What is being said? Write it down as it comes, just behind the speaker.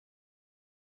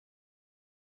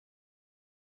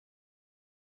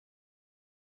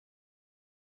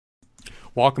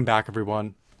Welcome back,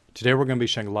 everyone. Today we're going to be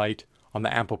shedding light on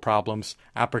the ample problems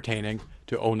appertaining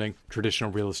to owning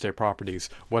traditional real estate properties.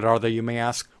 What are they, you may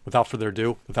ask? Without further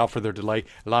ado, without further delay,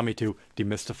 allow me to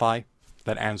demystify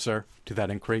that answer to that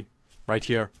inquiry right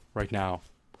here, right now.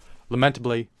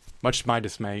 Lamentably, much to my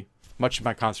dismay, much to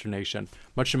my consternation,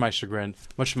 much to my chagrin,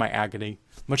 much to my agony,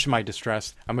 much to my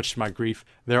distress, and much to my grief,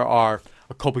 there are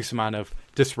a copious amount of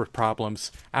disparate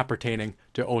problems appertaining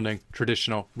to owning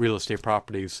traditional real estate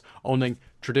properties. Owning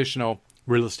traditional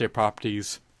real estate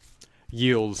properties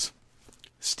yields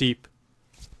steep,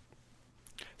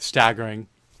 staggering,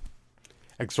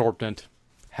 exorbitant,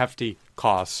 hefty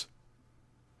costs.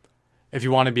 If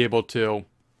you want to be able to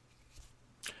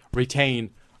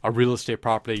retain a real estate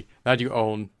property that you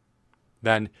own,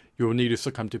 then you will need to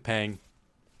succumb to paying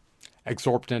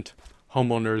exorbitant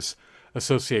homeowners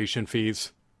association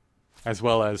fees, as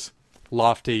well as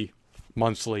lofty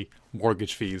monthly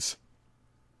mortgage fees.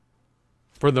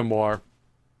 Furthermore,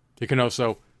 you can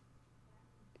also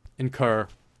incur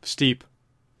steep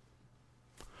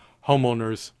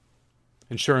homeowners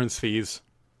insurance fees,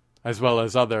 as well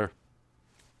as other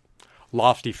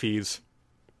lofty fees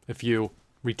if you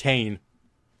retain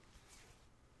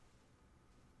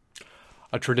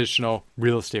a traditional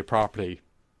real estate property.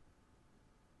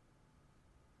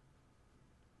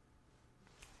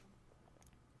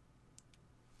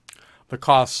 The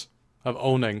costs of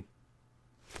owning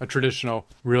a traditional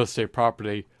real estate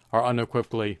property are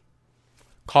unequivocally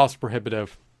cost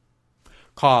prohibitive,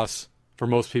 costs for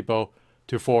most people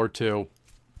to afford to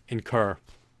incur.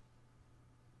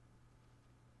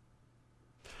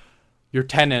 Your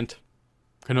tenant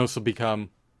can also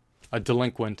become a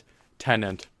delinquent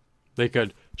tenant. They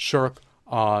could shirk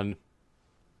on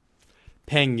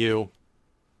paying you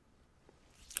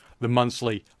the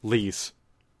monthly lease,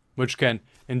 which can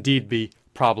indeed be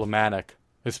problematic,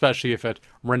 especially if it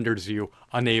renders you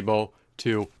unable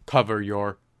to cover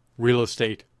your real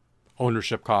estate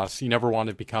ownership costs. You never want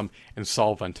to become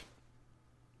insolvent.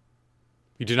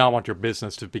 You do not want your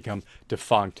business to become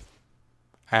defunct.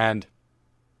 And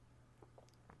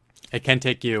it can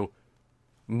take you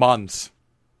months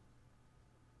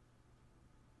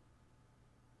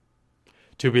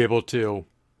to be able to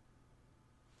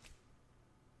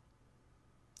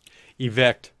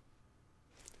evict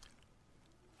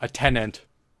a tenant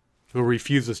who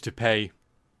refuses to pay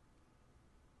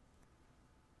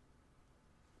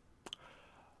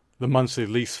the monthly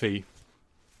lease fee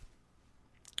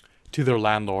to their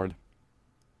landlord.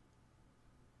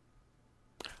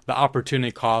 The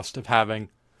opportunity cost of having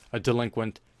a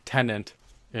delinquent tenant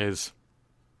is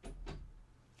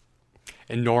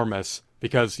enormous,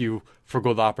 because you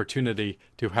forgo the opportunity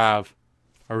to have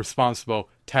a responsible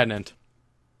tenant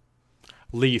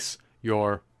lease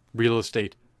your real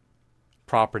estate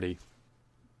property.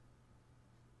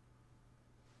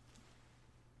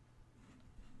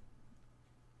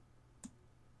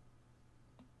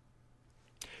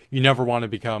 You never want to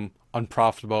become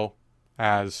unprofitable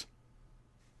as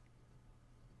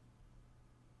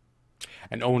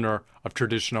an owner of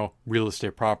traditional real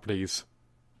estate properties.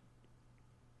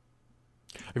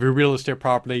 If your real estate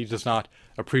property does not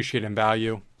appreciate in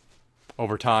value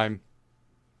over time,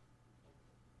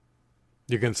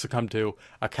 you can succumb to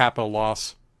a capital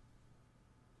loss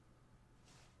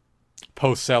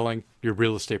post-selling your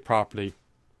real estate property,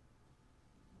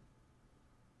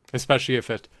 especially if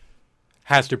it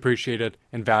has depreciated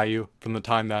in value from the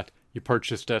time that you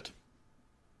purchased it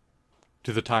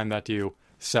to the time that you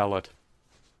sell it.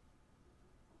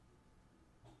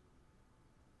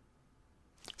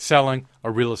 Selling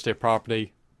a real estate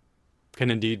property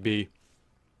can indeed be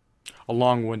a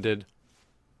long-winded,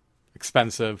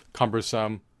 expensive,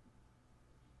 cumbersome,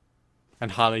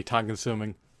 and highly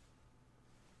time-consuming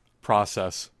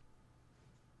process.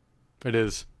 It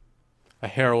is a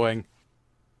harrowing,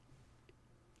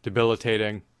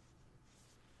 debilitating,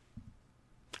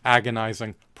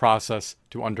 agonizing process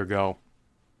to undergo.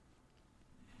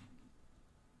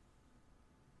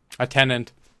 A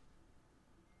tenant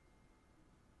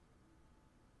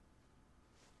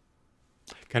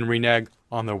can renege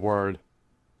on their word.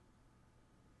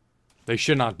 They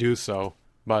should not do so,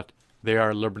 but they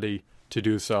are at liberty to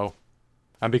do so.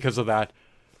 And because of that,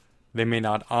 they may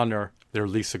not honor their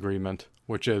lease agreement,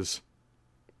 which is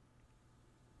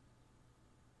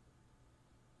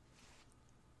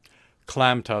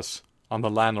calamitous on the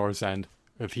landlord's end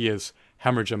if he is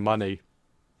hemorrhaging money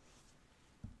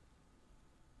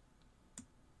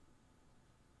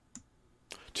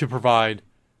to provide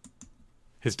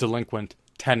his delinquent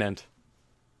tenant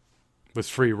with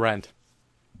free rent.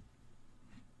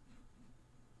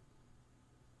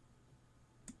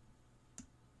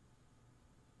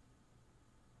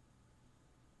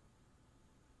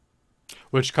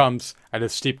 which comes at a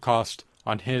steep cost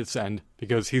on his end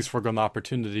because he's forgone the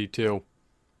opportunity to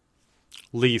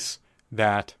lease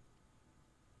that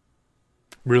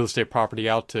real estate property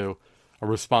out to a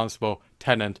responsible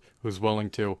tenant who's willing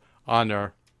to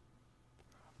honor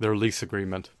their lease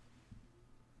agreement.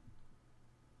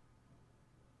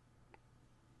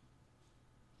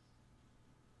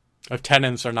 If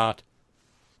tenants are not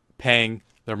paying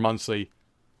their monthly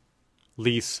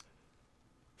lease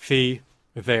fee,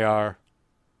 if they are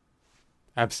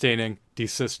abstaining,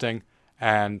 desisting,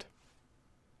 and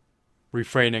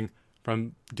refraining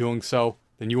from doing so,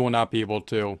 then you will not be able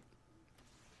to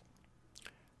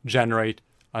generate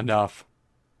enough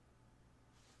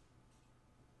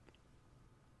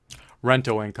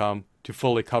rental income to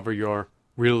fully cover your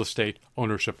real estate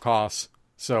ownership costs.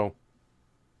 So,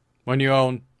 when you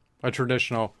own a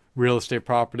traditional real estate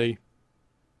property,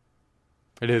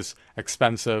 it is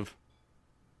expensive,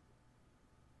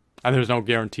 and there's no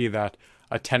guarantee that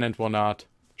a tenant will not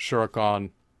shirk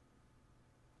on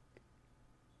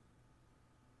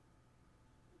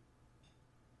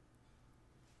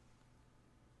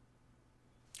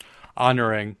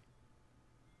honoring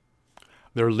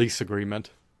their lease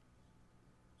agreement.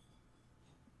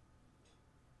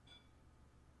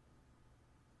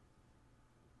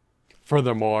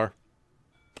 Furthermore,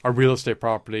 a real estate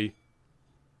property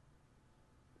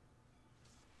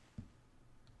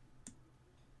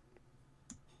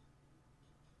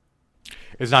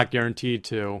is not guaranteed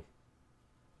to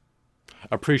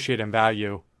appreciate in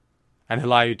value and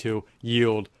allow you to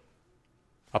yield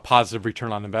a positive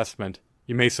return on investment.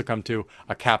 You may succumb to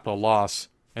a capital loss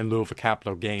in lieu of a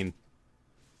capital gain.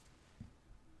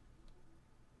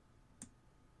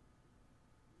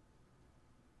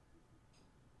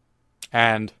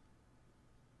 And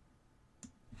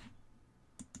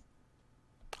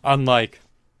unlike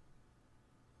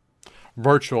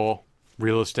virtual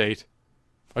real estate,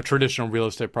 a traditional real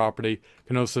estate property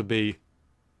can also be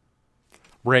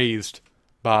razed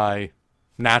by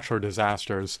natural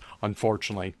disasters,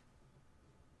 unfortunately.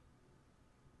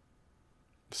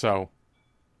 So,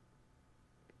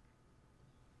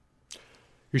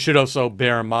 you should also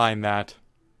bear in mind that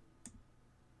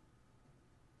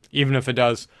even if it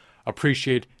does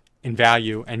appreciate in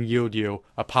value and yield you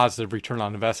a positive return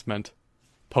on investment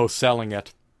post-selling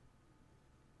it,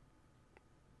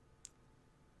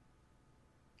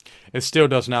 it still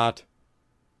does not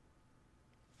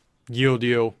yield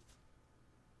you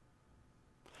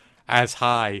as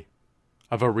high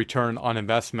of a return on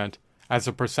investment as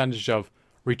a percentage of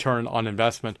return on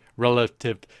investment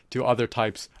relative to other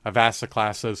types of asset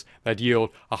classes that yield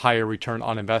a higher return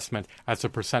on investment as a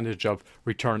percentage of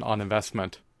return on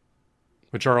investment,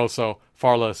 which are also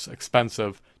far less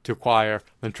expensive to acquire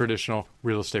than traditional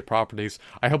real estate properties.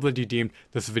 I hope that you deemed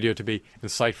this video to be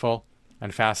insightful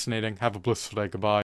and fascinating. Have a blissful day. Goodbye.